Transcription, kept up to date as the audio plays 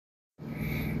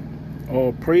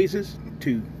All praises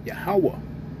to Yahweh,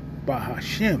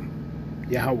 Bahashem,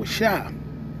 Yahweh Shah.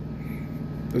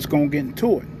 Let's go and get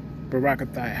into it.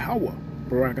 Barakathai Hawa,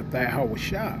 Barakathai Hawa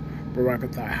Shah,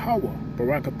 Barakathai Hawa,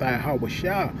 Barakathai Hawa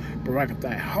Shah,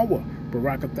 Barakathai Hawa,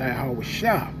 Barakathai Hawa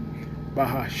Shah,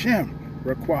 Bahashem,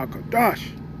 Raquah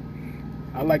Kadash.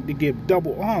 I like to give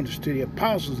double honors to the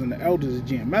apostles and the elders of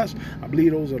GMS. I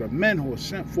believe those are the men who are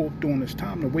sent forth during this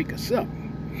time to wake us up.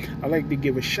 I like to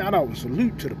give a shout out and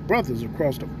salute to the brothers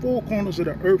across the four corners of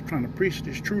the earth trying to preach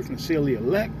this truth and seal the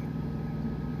elect.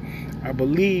 I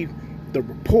believe the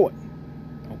report.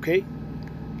 Okay,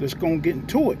 let's go and get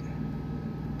into it.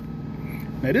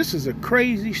 Now this is a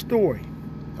crazy story,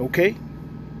 okay,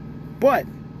 but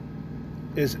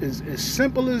as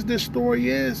simple as this story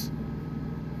is,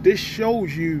 this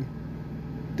shows you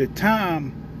the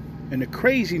time and the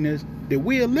craziness that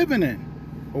we are living in.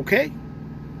 Okay,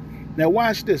 now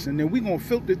watch this, and then we're gonna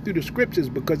filter through the scriptures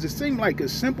because it seems like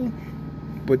it's simple,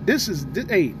 but this is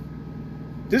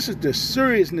the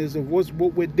seriousness of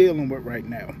what we're dealing with right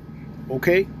now.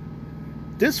 Okay,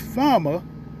 this farmer,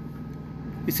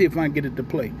 let me see if I can get it to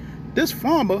play. This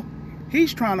farmer,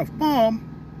 he's trying to farm,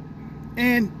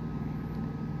 and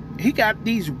he got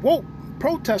these woke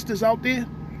protesters out there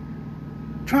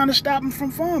trying to stop him from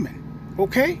farming.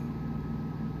 Okay,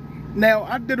 now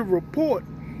I did a report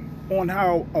on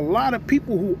how a lot of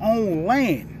people who own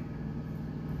land,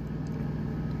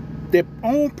 they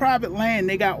own private land,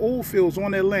 they got oil fields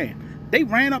on their land, they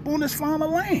ran up on this farmer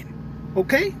land.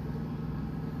 Okay,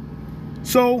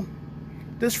 so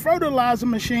this fertilizer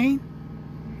machine,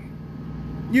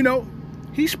 you know,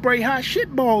 he spray hot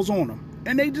shit balls on them,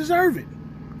 and they deserve it.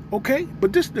 Okay,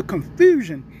 but this is the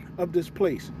confusion of this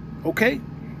place. Okay,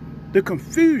 the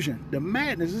confusion, the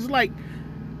madness is like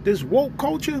this woke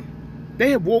culture.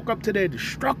 They have woke up to their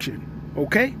destruction.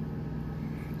 Okay,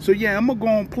 so yeah, I'm gonna go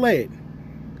and play it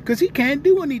because he can't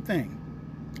do anything.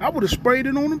 I would have sprayed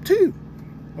it on him too.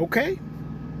 Okay,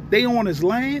 they on his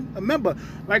land. Remember,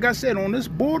 like I said, on this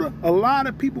border, a lot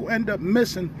of people end up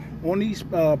missing on these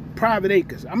private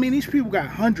acres. I mean, these people got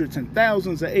hundreds and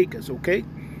thousands of acres. Okay,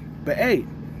 but hey,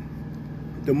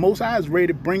 the Most High is ready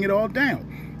to bring it all down.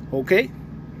 Okay,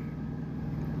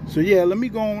 so yeah, let me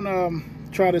go and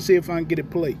try to see if I can get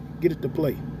it to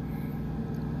play.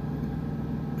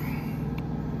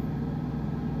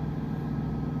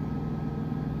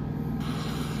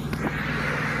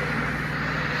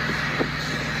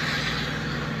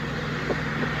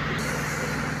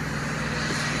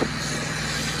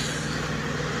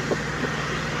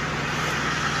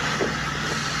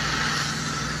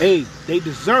 Hey, they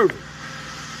deserve it.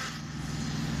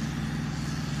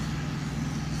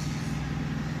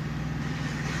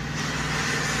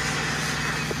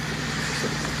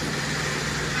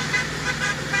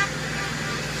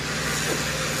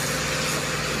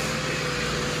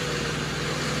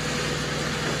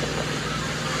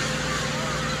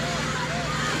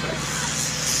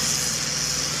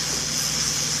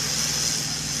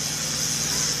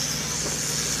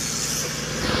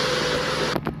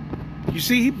 You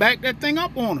see, he backed that thing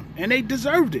up on them, and they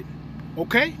deserved it.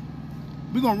 Okay,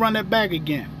 we're gonna run that back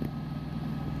again.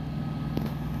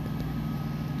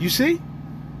 You see,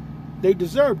 they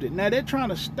deserved it. Now they're trying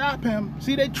to stop him.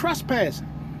 See, they trespassing,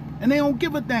 and they don't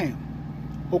give a damn.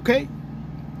 Okay,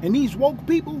 and these woke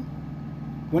people,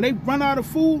 when they run out of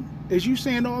food, as you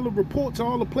saying all the reports,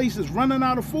 all the places running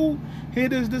out of food. Here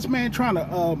it is, this man trying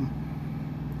to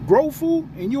grow food,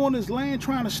 and you on his land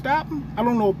trying to stop them. I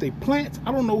don't know if they plants,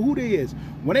 I don't know who they is.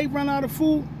 When they run out of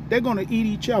food, they're gonna eat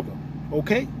each other.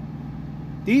 Okay,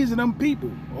 these are them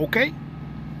people. Okay,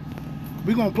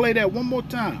 we're gonna play that one more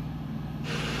time.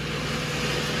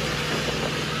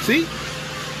 See,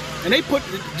 and they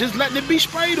just letting it be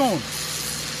sprayed on.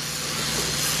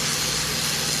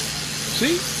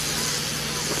 See,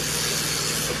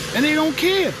 and they don't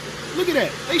care. Look at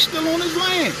that, they still on his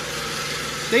land.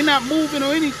 They not moving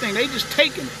or anything. They just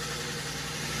taking it.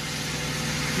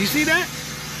 You see that?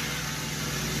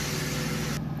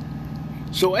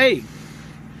 So, hey,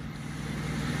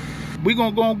 we're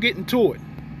going to go and get into it.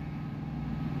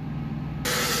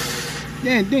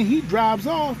 Yeah, and then he drives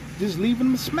off, just leaving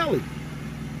them smelly.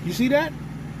 You see that?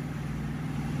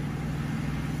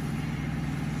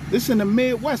 This in the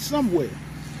Midwest somewhere.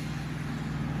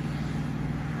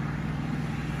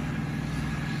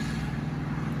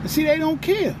 And see, they don't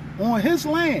care. On his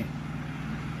land.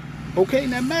 Okay,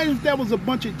 now imagine if that was a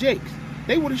bunch of Jakes.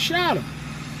 They would have shot him.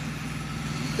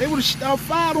 They would have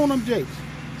fired on them Jakes.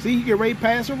 See, he get ready to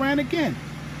pass around again.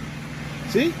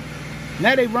 See?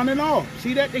 Now they running off.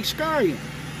 See that? They scurrying.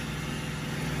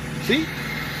 See?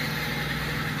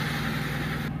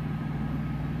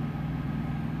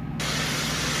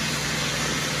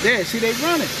 There, see, they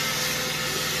running.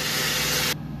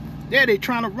 Yeah, they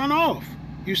trying to run off.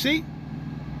 You see?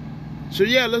 So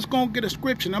yeah, let's go and get a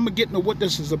scripture. I'm gonna get into what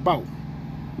this is about.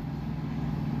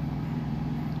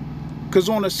 Because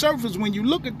on the surface, when you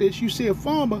look at this, you see a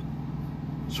farmer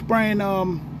spraying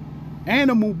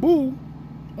animal boo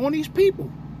on these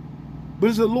people. But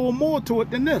there's a little more to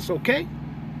it than this, okay?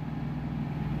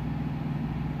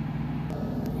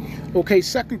 Okay,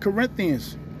 2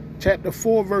 Corinthians chapter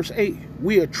 4, verse 8.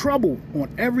 We are troubled on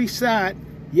every side,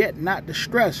 yet not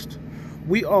distressed.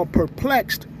 We are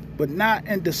perplexed, but not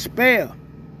in despair.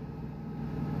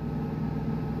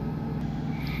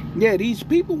 Yeah, these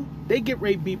people, they get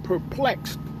ready to be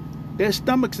perplexed. Their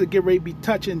stomachs will get ready to be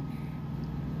touching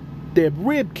their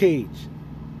rib cage,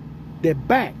 their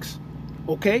backs,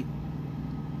 okay?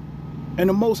 And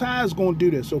the Most High is going to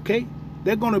do this, okay?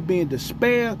 They're going to be in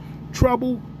despair,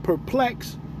 trouble,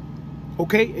 perplexed,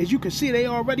 okay? As you can see, they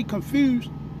already confused,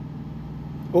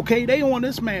 okay? They on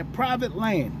this man private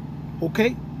land,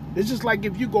 okay? It's just like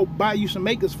if you go buy you some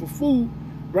acres for food,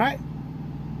 right?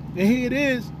 And here it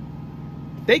is.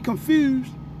 They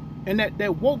confused and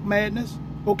that woke madness,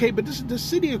 okay? But this is the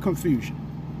city of confusion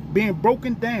being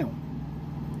broken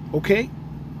down, okay?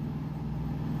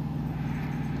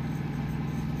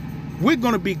 We're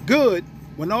gonna be good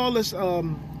when all this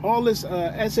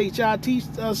SHIT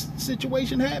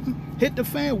situation hit the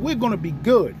fan. We're gonna be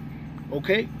good,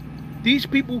 okay? These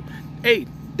people, hey,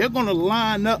 they're gonna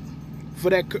line up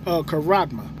for that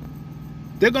charagma.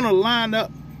 They're gonna line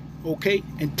up, okay,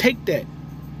 and take that.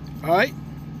 All right.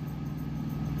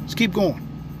 Let's keep going.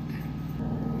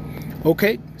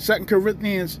 Okay, 2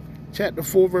 Corinthians chapter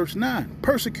 4, verse 9.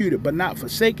 Persecuted but not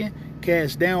forsaken,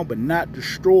 cast down but not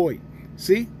destroyed.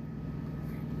 See?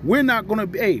 We're not gonna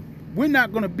be, we're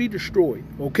not gonna be destroyed,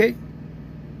 okay?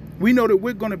 We know that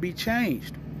we're gonna be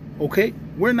changed, okay?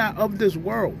 We're not of this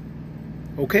world,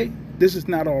 okay? This is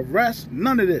not our rest,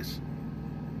 none of this.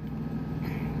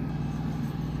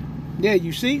 Yeah,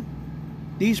 you see?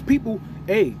 These people,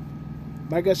 hey,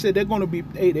 like I said, they're gonna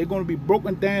be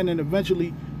broken down and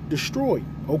eventually destroyed,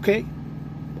 okay?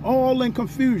 All in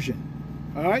confusion.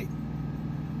 All right?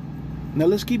 Now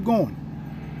let's keep going.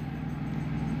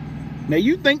 Now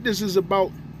you think this is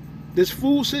about this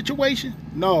food situation?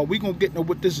 No, we're gonna get into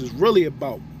what this is really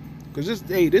about. Because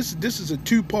this is a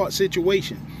two-part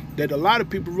situation that a lot of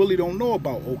people really don't know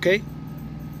about, okay?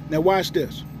 Now watch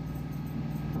this.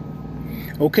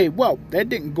 Okay, well, that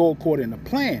didn't go according to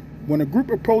plan. When a group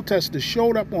of protesters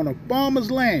showed up on a farmer's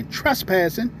land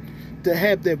trespassing to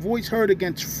have their voice heard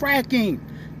against fracking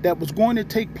that was going to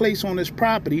take place on his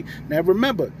property. Now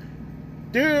remember,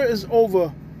 there is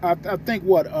over, I think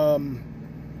what,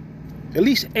 at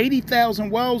least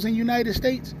 80,000 wells in the United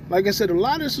States. Like I said, a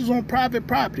lot of this is on private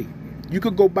property. You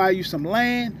could go buy you some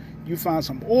land, you find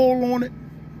some oil on it,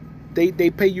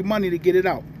 they pay you money to get it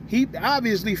out. He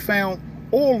obviously found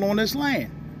oil on his land.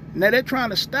 Now they're trying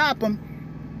to stop him,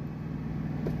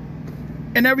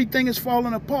 and everything is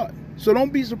falling apart. So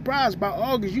don't be surprised by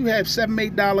August you have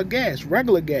 $7, $8 gas,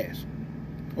 regular gas.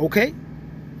 Okay?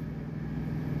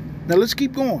 Now let's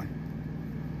keep going.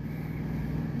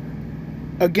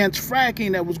 Against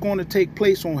fracking that was going to take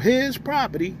place on his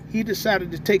property, he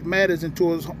decided to take matters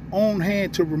into his own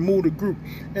hand to remove the group.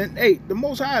 And hey, the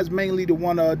Most High is mainly the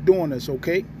one doing this,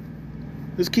 okay?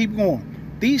 Let's keep going.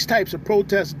 These types of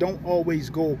protests don't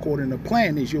always go according to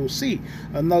plan, as you'll see.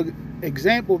 Another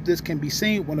example of this can be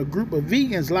seen when a group of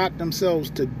vegans locked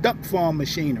themselves to duck farm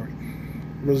machinery,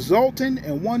 resulting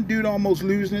in one dude almost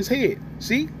losing his head.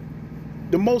 See?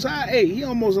 The Most High, hey, he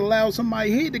almost allowed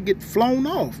somebody's head to get flown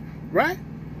off, right?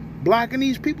 Blocking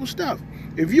these people's stuff.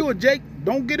 If you're a Jake,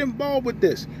 don't get involved with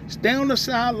this. Stay on the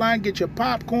sideline, get your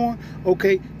popcorn,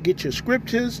 okay? Get your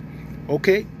scriptures,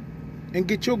 okay? And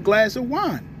get your glass of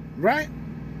wine, right?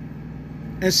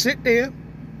 And sit there,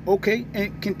 okay,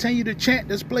 and continue to chant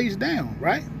this place down,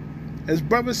 right? As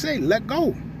brothers say, let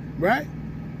go, right?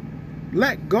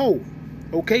 Let go,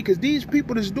 okay? Because these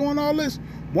people that's doing all this,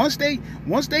 once they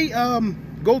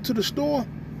go to the store,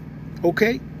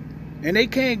 okay, and they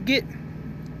can't get,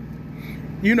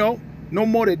 you know, no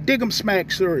more than Dig 'em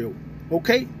Smack cereal,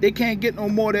 okay? They can't get no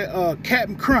more than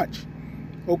Captain Crunch,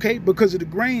 okay, because of the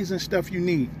grains and stuff you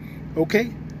need,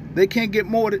 okay? They can't get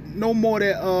no more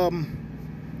than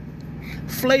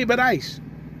flavored ice,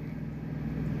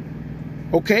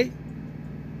 okay?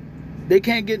 They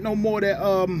can't get no more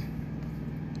than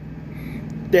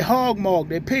their hog maw,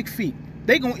 their pig feet.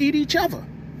 They gonna eat each other,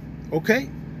 okay?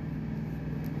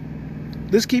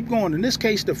 Let's keep going. In this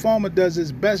case, the farmer does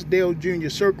his best, Dale Jr.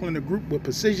 circling the group with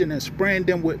precision and spraying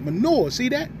them with manure. See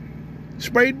that?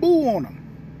 Sprayed boo on them.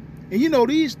 And you know,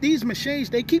 these machines,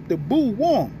 they keep the boo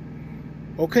warm.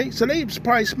 Okay, so they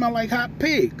probably smell like hot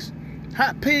pigs,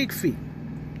 hot pig feet.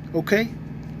 Okay,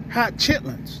 hot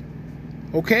chitlins.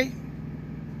 Okay,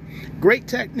 great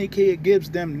technique here. Gives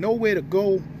them nowhere to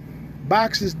go,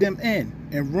 boxes them in,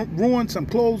 and ruins some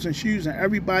clothes and shoes, and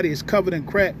everybody is covered in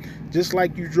crap just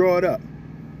like you draw it up.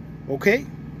 Okay,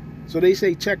 so they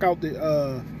say check out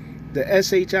the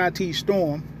SHIT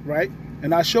Storm, right?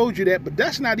 And I showed you that, but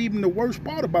that's not even the worst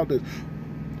part about this.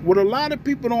 What a lot of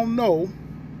people don't know,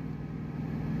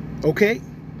 okay,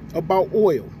 about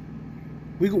oil.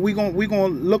 We gonna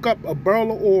look up a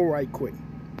barrel of oil right quick,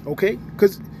 okay?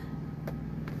 Because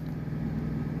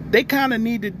they kind of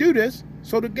need to do this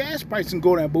so the gas price can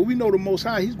go down. But we know the Most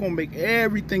High, he's gonna make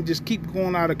everything just keep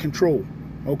going out of control,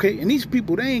 okay? And these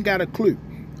people, they ain't got a clue,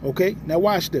 okay? Now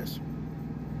watch this.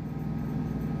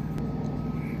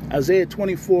 Isaiah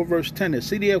 24 verse 10, the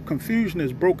city of confusion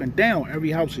is broken down.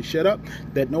 Every house is shut up,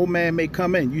 that no man may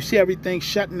come in. You see everything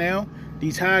shutting down.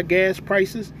 These high gas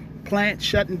prices, plants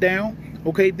shutting down.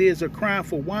 Okay, there's a crying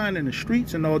for wine in the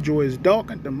streets, and all joy is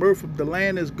darkened. The mirth of the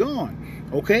land is gone.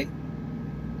 Okay,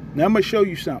 now I'm going to show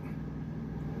you something.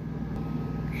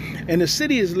 And the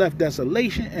city is left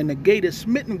desolation, and the gate is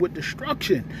smitten with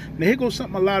destruction. Now here goes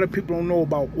something a lot of people don't know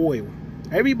about oil.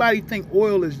 Everybody think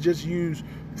oil is just used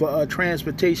for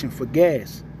transportation, for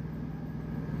gas.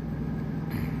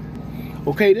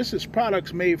 Okay, this is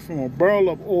products made from a barrel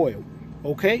of oil.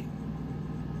 Okay,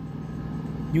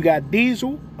 you got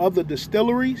diesel, other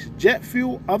distilleries, jet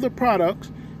fuel, other products,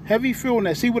 heavy fuel.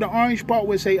 Now see where the orange part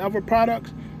would say other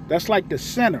products? That's like the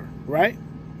center, right?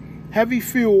 Heavy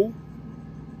fuel,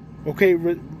 okay,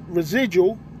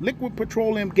 residual, liquid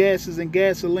petroleum gases, and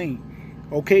gasoline.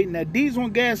 Okay, now diesel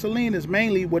and gasoline is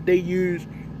mainly what they use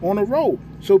on the road.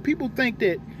 So people think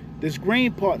that this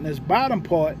green part and this bottom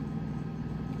part,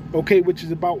 okay, which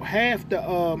is about half the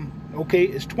okay,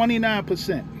 is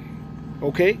 29%.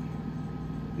 Okay,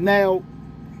 now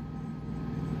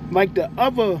like the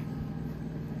other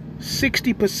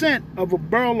 60% of a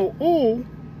barrel of oil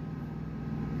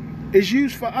is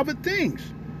used for other things.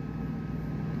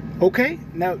 Okay,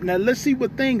 now let's see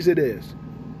what things it is.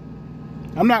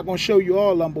 I'm not going to show you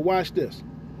all of them, but watch this.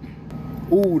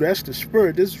 Ooh, that's the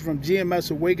spirit. This is from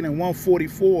GMS Awakening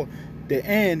 144. The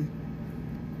end.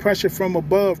 Pressure from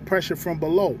above, pressure from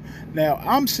below. Now,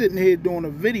 I'm sitting here doing a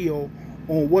video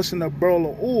on what's in a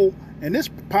barrel of oil, and this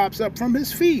pops up from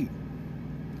his feed.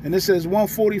 And it says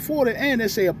 144. The end, they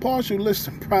say a partial list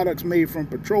of products made from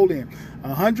petroleum.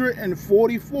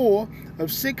 144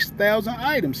 of 6,000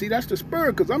 items. See, that's the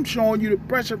spirit, because I'm showing you the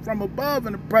pressure from above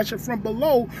and the pressure from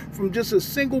below. From just a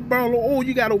single barrel of oil,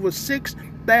 you got over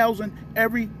 6,000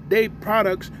 everyday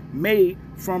products made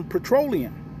from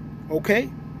petroleum. Okay,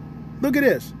 look at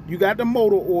this. You got the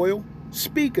motor oil,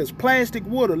 speakers, plastic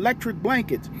wood, electric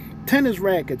blankets, tennis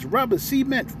rackets, rubber,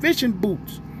 cement, fishing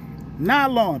boots,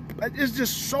 nylon. It's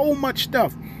just so much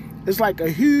stuff. It's like a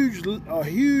huge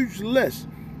list.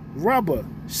 Rubber,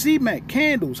 cement,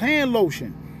 candles, hand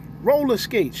lotion, roller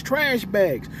skates, trash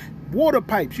bags, water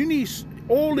pipes. You need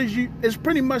all this. It's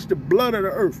pretty much the blood of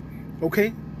the earth.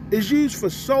 Okay, it's used for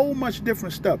so much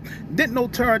different stuff. Didn't no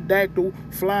pterodactyl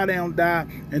fly down, die,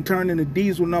 and turn into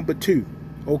diesel number 2.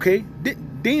 Okay,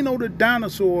 Dino the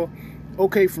dinosaur,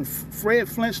 okay, from Fred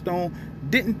Flintstone,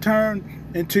 didn't turn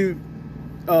into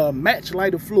match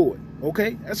lighter fluid.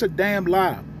 Okay, that's a damn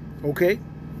lie. Okay,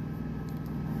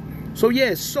 so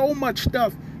yeah, so much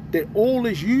stuff that oil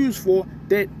is used for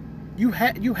that you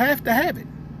have to have it.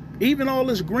 Even all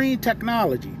this green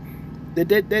technology that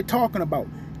they're talking about,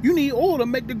 you need oil to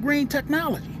make the green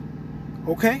technology.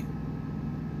 Okay,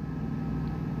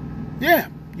 yeah,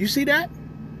 you see that?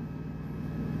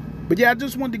 But yeah, I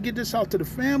just wanted to get this out to the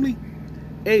family.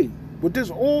 Hey, with this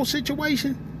oil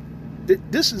situation,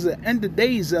 this is an end of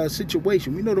days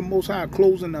situation. We know the Most High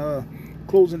closing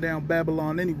down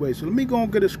Babylon anyway. So let me go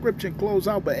and get a scripture and close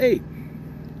out. But hey,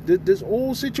 this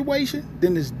oil situation,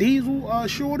 then this diesel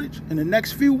shortage in the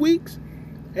next few weeks,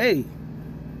 hey,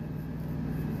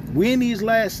 we in these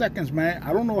last seconds, man.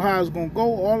 I don't know how it's going to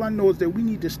go. All I know is that we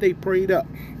need to stay prayed up.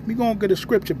 We going to get a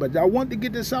scripture. But I want to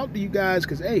get this out to you guys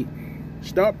because, hey,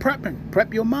 start prepping.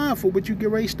 Prep your mind for what you get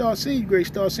ready to start seeing. You get ready to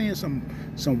start seeing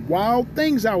some wild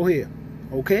things out here.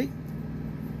 Okay?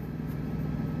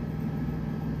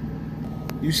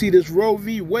 You see this Roe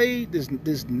v. Wade,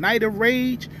 this night of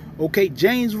rage, okay,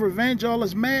 Jane's revenge, all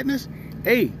this madness.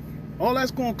 Hey, all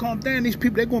that's going to come down. These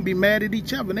people, they're going to be mad at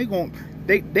each other. They're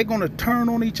going to turn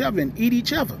on each other and eat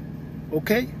each other.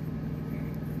 Okay?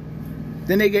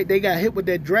 Then they got hit with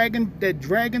that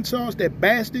dragon sauce, that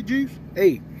bastard juice.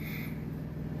 Hey,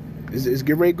 it's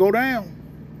getting ready to go down.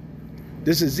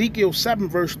 This is Ezekiel 7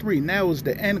 verse 3. Now is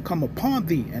the end come upon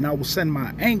thee, and I will send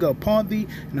my anger upon thee,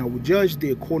 and I will judge thee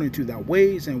according to thy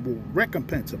ways, and will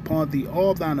recompense upon thee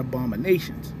all thine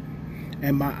abominations.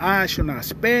 And my eyes shall not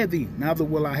spare thee, neither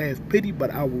will I have pity, but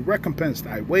I will recompense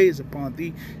thy ways upon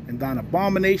thee, and thine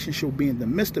abomination shall be in the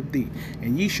midst of thee,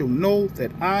 and ye shall know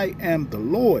that I am the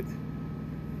Lord.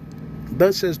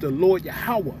 Thus says the Lord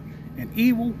Yahweh, and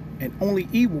evil, and only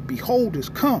evil, behold, is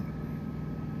come.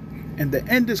 And the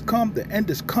end is come, the end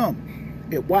is come.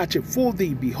 It watcheth for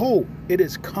thee, behold, it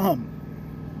is come.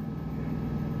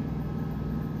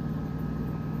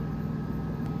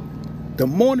 The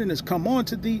morning is come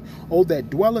unto thee, O that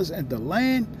dwellest in the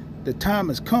land. The time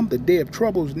is come, the day of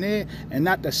trouble is near, and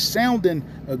not the sounding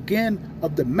again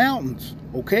of the mountains.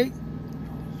 Okay?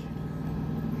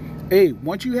 Hey,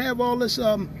 once you have all this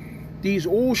these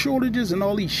oil shortages and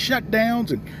all these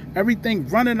shutdowns and everything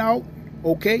running out,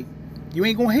 okay, you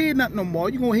ain't gonna hear nothing no more.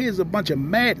 You're gonna hear is a bunch of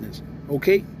madness,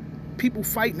 okay? People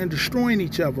fighting and destroying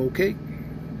each other, okay?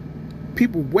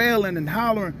 People wailing and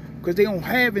hollering because they don't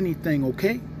have anything,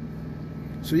 okay?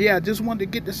 So yeah, I just wanted to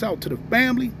get this out to the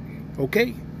family,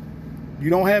 okay? You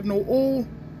don't have no oil,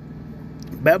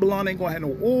 Babylon ain't gonna have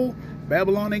no oil,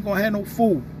 Babylon ain't gonna have no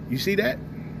food. You see that?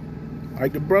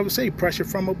 Like the brother say, pressure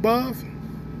from above,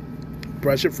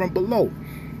 pressure from below.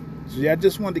 So yeah, I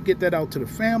just wanted to get that out to the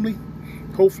family.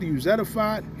 Hopefully you're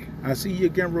edified. I'll see you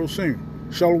again real soon.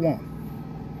 Shalom.